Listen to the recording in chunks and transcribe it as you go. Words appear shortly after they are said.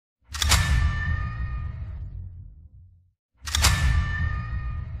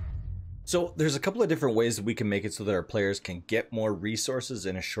So there's a couple of different ways that we can make it so that our players can get more resources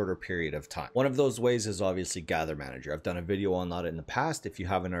in a shorter period of time. One of those ways is obviously Gather Manager. I've done a video on that in the past. If you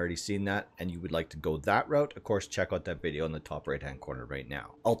haven't already seen that and you would like to go that route, of course, check out that video in the top right hand corner right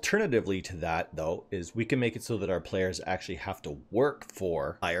now. Alternatively to that though, is we can make it so that our players actually have to work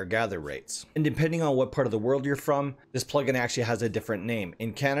for higher gather rates. And depending on what part of the world you're from, this plugin actually has a different name.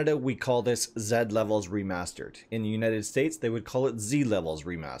 In Canada, we call this ZLevelsRemastered. In the United States, they would call it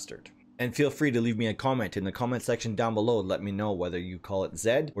ZLevelsRemastered. And feel free to leave me a comment in the comment section down below. Let me know whether you call it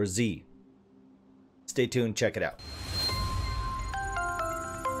Z or Z. Stay tuned, check it out.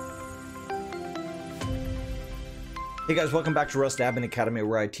 Hey guys, welcome back to Rust Admin Academy,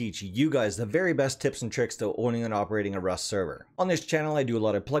 where I teach you guys the very best tips and tricks to owning and operating a Rust server. On this channel, I do a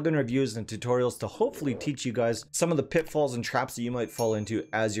lot of plugin reviews and tutorials to hopefully teach you guys some of the pitfalls and traps that you might fall into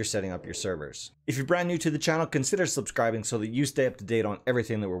as you're setting up your servers. If you're brand new to the channel, consider subscribing so that you stay up to date on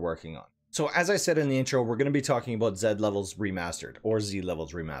everything that we're working on. So as I said in the intro, we're going to be talking about ZLevelsRemastered or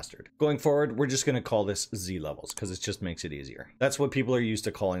ZLevelsRemastered. Going forward, we're just going to call this ZLevels because it just makes it easier. That's what people are used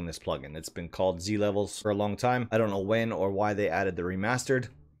to calling this plugin. It's been called ZLevels for a long time. I don't know when or why they added the remastered.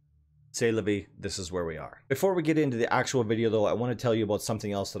 C'est la vie, this is where we are. Before we get into the actual video though, I want to tell you about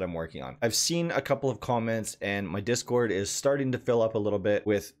something else that I'm working on. I've seen a couple of comments and my Discord is starting to fill up a little bit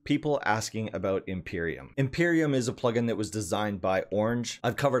with people asking about Imperium. Imperium is a plugin that was designed by Orange.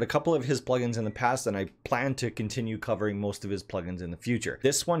 I've covered a couple of his plugins in the past and I plan to continue covering most of his plugins in the future.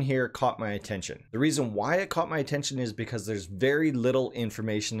 This one here caught my attention. The reason why it caught my attention is because there's very little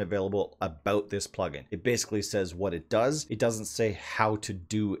information available about this plugin. It basically says what it does. It doesn't say how to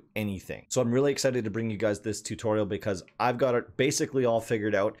do anything. So I'm really excited to bring you guys this tutorial because I've got it basically all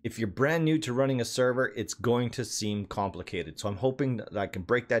figured out. If you're brand new to running a server, it's going to seem complicated. So I'm hoping that I can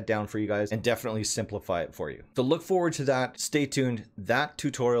break that down for you guys and definitely simplify it for you. So look forward to that. Stay tuned. That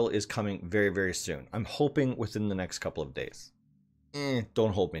tutorial is coming very, very soon. I'm hoping within the next couple of days.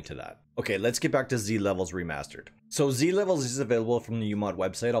 Don't hold me to that. Okay, let's get back to ZLevelsRemastered. So ZLevels is available from the Umod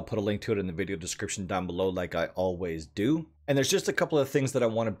website. I'll put a link to it in the video description down below like I always do. And there's just a couple of things that I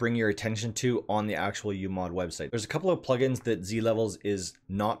want to bring your attention to on the actual Umod website. There's a couple of plugins that ZLevels is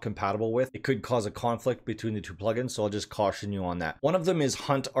not compatible with. It could cause a conflict between the two plugins, so I'll just caution you on that. One of them is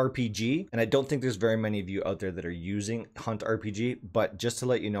Hunt RPG, and I don't think there's very many of you out there that are using Hunt RPG, but just to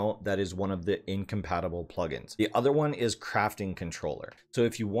let you know, that is one of the incompatible plugins. The other one is Crafting Controller. So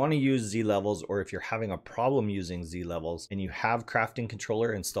if you want to use ZLevels, or if you're having a problem using ZLevels and you have Crafting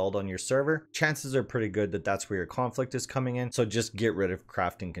Controller installed on your server, chances are pretty good that that's where your conflict is coming in. So just get rid of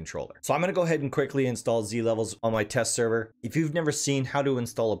Crafting Controller. So I'm going to go ahead and quickly install ZLevels on my test server. If you've never seen how to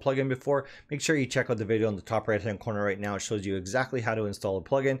install a plugin before, make sure you check out the video in the top right hand corner right now. It shows you exactly how to install a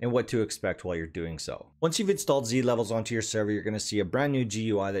plugin and what to expect while you're doing so. Once you've installed ZLevels onto your server, you're going to see a brand new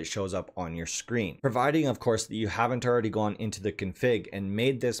GUI that shows up on your screen, providing of course that you haven't already gone into the config and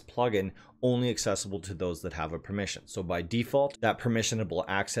made this plugin only accessible to those that have a permission. So by default, that permissionable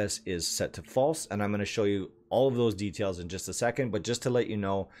access is set to false, and I'm going to show you all of those details in just a second, but just to let you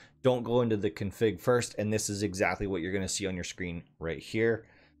know, don't go into the config first, and this is exactly what you're going to see on your screen right here.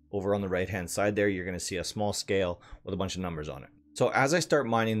 Over on the right hand side there, you're going to see a small scale with a bunch of numbers on it. So as I start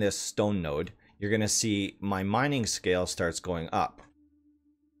mining this stone node, you're going to see my mining scale starts going up.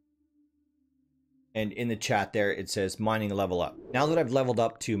 And in the chat there, it says mining level up. Now that I've leveled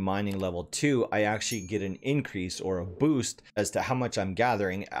up to mining level 2, I actually get an increase or a boost as to how much I'm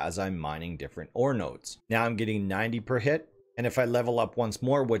gathering as I'm mining different ore nodes. Now I'm getting 90 per hit. And if I level up once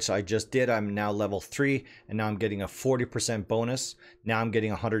more, which I just did, I'm now level 3, and now I'm getting a 40% bonus. Now I'm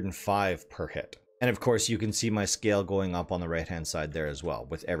getting 105 per hit. And of course, you can see my scale going up on the right-hand side there as well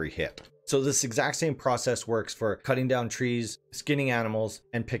with every hit. So this exact same process works for cutting down trees, skinning animals,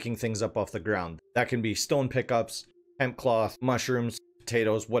 and picking things up off the ground. That can be stone pickups, hemp cloth, mushrooms,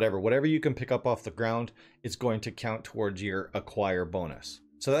 potatoes, whatever you can pick up off the ground, it's going to count towards your acquire bonus.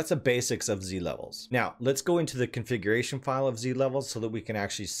 So that's the basics of ZLevels. Now let's go into the configuration file of ZLevels so that we can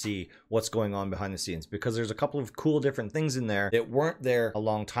actually see what's going on behind the scenes, because there's a couple of cool different things in there that weren't there a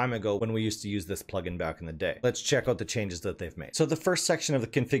long time ago when we used to use this plugin back in the day. Let's check out the changes that they've made. So the first section of the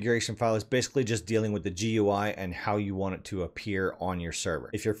configuration file is basically just dealing with the GUI and how you want it to appear on your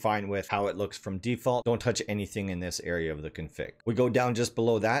server. If you're fine with how it looks from default, don't touch anything in this area of the config. We go down just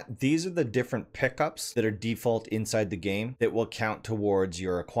below that. These are the different pickups that are default inside the game that will count towards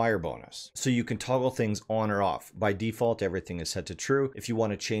your acquire bonus. So you can toggle things on or off. By default, everything is set to true. If you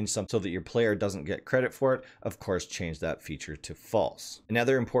want to change something so that your player doesn't get credit for it, of course, change that feature to false.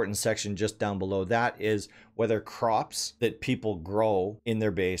 Another important section just down below that is whether crops that people grow in their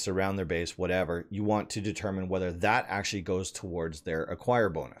base, around their base, whatever, you want to determine whether that actually goes towards their acquire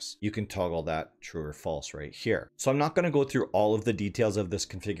bonus. You can toggle that true or false right here. So I'm not going to go through all of the details of this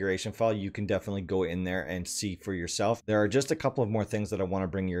configuration file. You can definitely go in there and see for yourself. There are just a couple of more things that I want to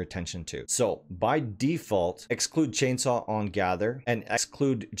bring your attention to. So by default, exclude chainsaw on gather and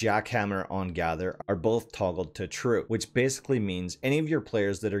exclude jackhammer on gather are both toggled to true, which basically means any of your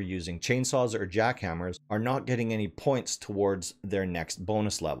players that are using chainsaws or jackhammers are not getting any points towards their next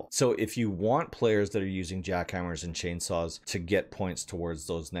bonus level. So if you want players that are using jackhammers and chainsaws to get points towards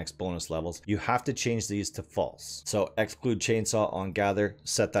those next bonus levels, you have to change these to false. So exclude chainsaw on gather,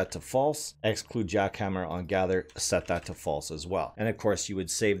 set that to false. Exclude jackhammer on gather, set that to false as well. And of course you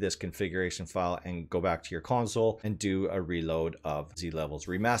would save this configuration file and go back to your console and do a reload of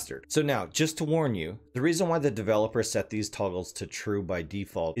ZLevelsRemastered. So now, just to warn you, the reason why the developer set these toggles to true by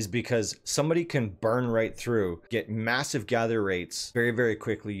default is because somebody can burn right through, get massive gather rates very, very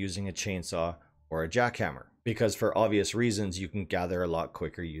quickly using a chainsaw or a jackhammer. Because for obvious reasons, you can gather a lot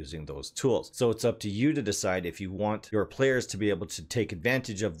quicker using those tools. So it's up to you to decide if you want your players to be able to take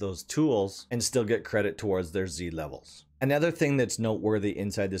advantage of those tools and still get credit towards their Z levels. Another thing that's noteworthy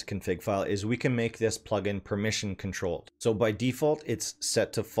inside this config file is we can make this plugin permission controlled. So by default, it's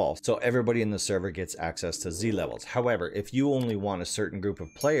set to false. So everybody in the server gets access to Z levels. However, if you only want a certain group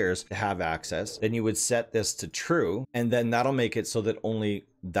of players to have access, then you would set this to true, and then that'll make it so that only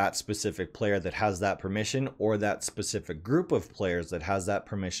that specific player that has that permission or that specific group of players that has that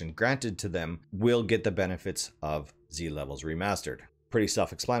permission granted to them will get the benefits of ZLevelsRemastered. Pretty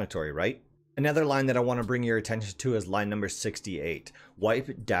self-explanatory, right? Another line that I want to bring your attention to is line number 68.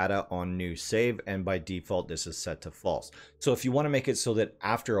 Wipe data on new save, and by default this is set to false. So if you want to make it so that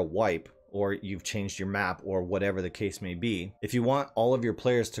after a wipe, or you've changed your map or whatever the case may be, if you want all of your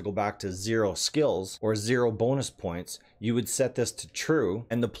players to go back to 0 skills or 0 bonus points, you would set this to true,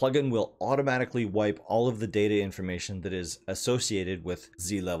 and the plugin will automatically wipe all of the data information that is associated with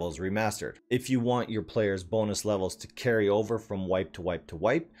ZLevelsRemastered. If you want your players' bonus levels to carry over from wipe to wipe to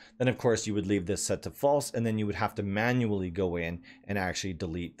wipe, then of course you would leave this set to false, and then you would have to manually go in and actually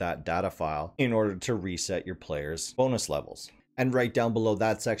delete that data file in order to reset your players' bonus levels. And right down below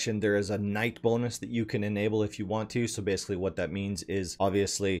that section, there is a night bonus that you can enable if you want to. So basically what that means is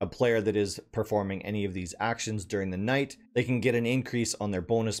obviously a player that is performing any of these actions during the night, they can get an increase on their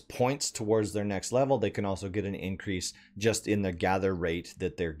bonus points towards their next level. They can also get an increase just in the gather rate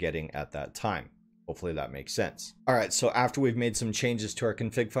that they're getting at that time. Hopefully that makes sense. All right, so after we've made some changes to our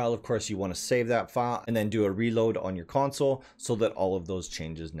config file, of course, you want to save that file and then do a reload on your console so that all of those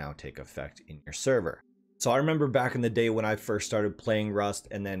changes now take effect in your server. So I remember back in the day when I first started playing Rust,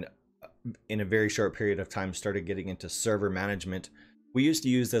 and then in a very short period of time started getting into server management. We used to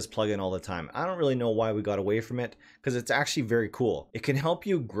use this plugin all the time. I don't really know why we got away from it, because it's actually very cool. It can help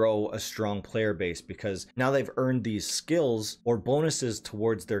you grow a strong player base because now they've earned these skills or bonuses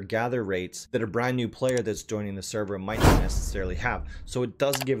towards their gather rates that a brand new player that's joining the server might not necessarily have. So it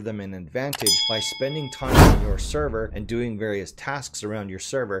does give them an advantage by spending time on your server and doing various tasks around your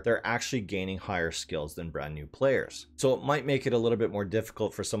server. They're actually gaining higher skills than brand new players. So it might make it a little bit more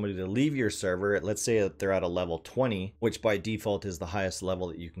difficult for somebody to leave your server. Let's say that they're at a level 20, which by default is the highest level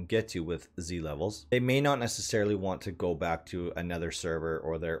that you can get to with Z levels. They may not necessarily want to go back to another server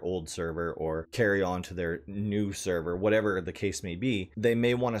or their old server or carry on to their new server, whatever the case may be. They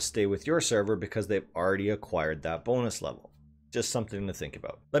may want to stay with your server because they've already acquired that bonus level. Just something to think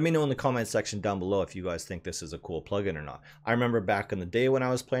about. Let me know in the comment section down below if you guys think this is a cool plugin or not. I remember back in the day when I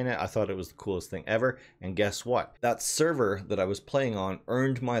was playing it, I thought it was the coolest thing ever. And guess what? That server that I was playing on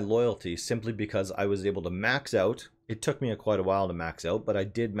earned my loyalty simply because I was able to max out. It took me quite a while to max out, but I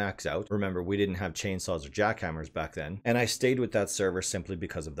did max out. Remember, we didn't have chainsaws or jackhammers back then. And I stayed with that server simply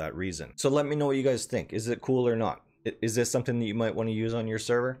because of that reason. So let me know what you guys think. Is it cool or not? Is this something that you might want to use on your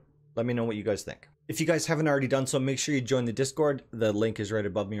server? Let me know what you guys think. If you guys haven't already done so, make sure you join the Discord. The link is right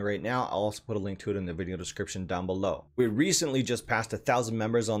above me right now. I'll also put a link to it in the video description down below. We recently just passed 1,000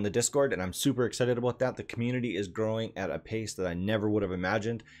 members on the Discord, and I'm super excited about that. The community is growing at a pace that I never would have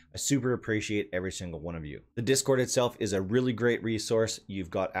imagined. I super appreciate every single one of you. The Discord itself is a really great resource.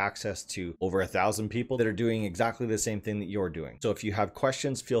 You've got access to over 1,000 people that are doing exactly the same thing that you're doing. So if you have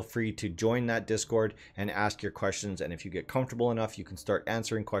questions, feel free to join that Discord and ask your questions. And if you get comfortable enough, you can start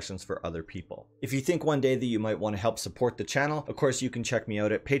answering questions for other people. If you think one day that you might want to help support the channel, of course, you can check me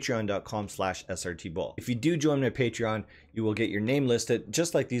out at patreon.com/srtbull. If you do join my Patreon, you will get your name listed,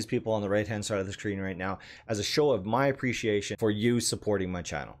 just like these people on the right-hand side of the screen right now, as a show of my appreciation for you supporting my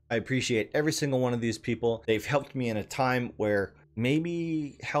channel. I appreciate every single one of these people. They've helped me in a time where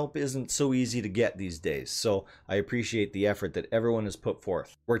maybe help isn't so easy to get these days. So I appreciate the effort that everyone has put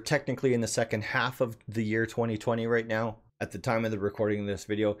forth. We're technically in the second half of the year 2020 right now. At the time of the recording of this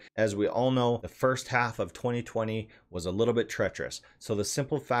video, as we all know, the first half of 2020 was a little bit treacherous. So the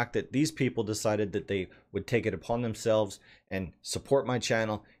simple fact that these people decided that they would take it upon themselves and support my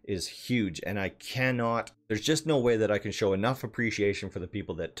channel is huge. And there's just no way that I can show enough appreciation for the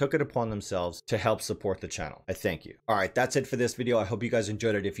people that took it upon themselves to help support the channel. I thank you. All right, that's it for this video. I hope you guys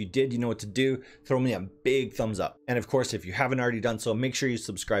enjoyed it. If you did, you know what to do. Throw me a big thumbs up. And of course, if you haven't already done so, make sure you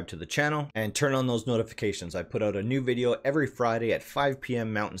subscribe to the channel and turn on those notifications. I put out a new video every Friday at 5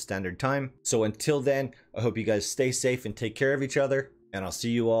 p.m. Mountain Standard Time. So until then, I hope you guys stay safe and take care of each other, and I'll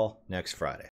see you all next Friday.